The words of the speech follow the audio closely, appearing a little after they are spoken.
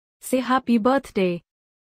say happy birthday.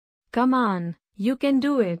 Come on, you can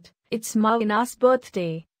do it. It's Mawuena's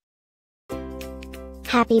birthday.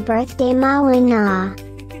 Happy birthday, Mawuena.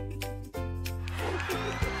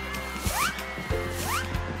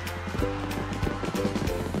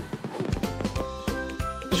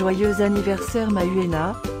 Joyeux anniversaire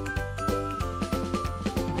Mawuena.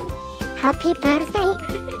 Happy birthday,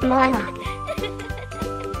 Mawuena.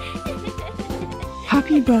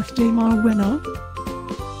 Happy birthday, Mawuena.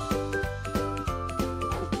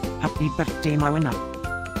 Happy birthday, Mawuena.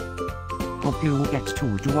 Hope you get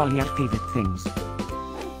to do all your favorite things.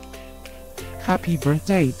 Happy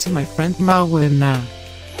birthday to my friend Mawuena.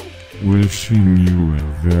 Wishing you a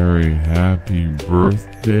very happy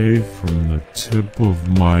birthday from the tip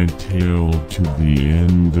of my tail to the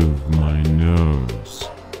end of my nose.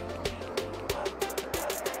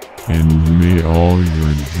 And may all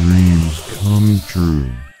your dreams come true.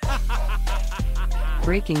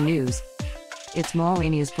 Breaking news. It's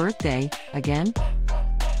Mawuena's birthday, again?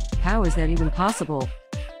 How is that even possible?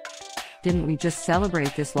 Didn't we just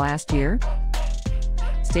celebrate this last year?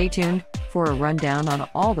 Stay tuned for a rundown on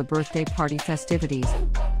all the birthday party festivities.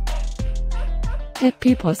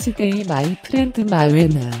 Happy birthday, my friend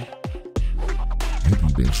Mawuena.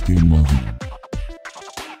 Happy birthday, Mawuena.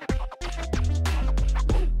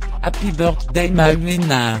 Happy birthday,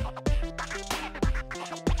 Mawuena.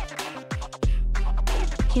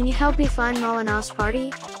 Can you help me find Mawuena's party?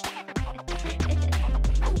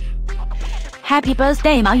 Happy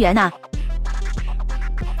birthday, Mawuena.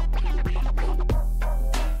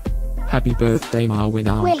 Happy birthday,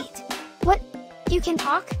 Mawuena. Wait, what? You can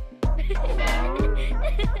talk?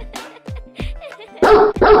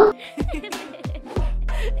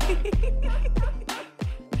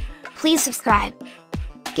 Please subscribe,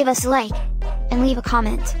 give us a like, and leave a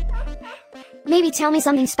comment. Maybe tell me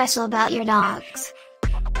something special about your dogs.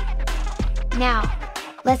 Now,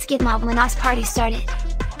 let's get Mawuena's party started.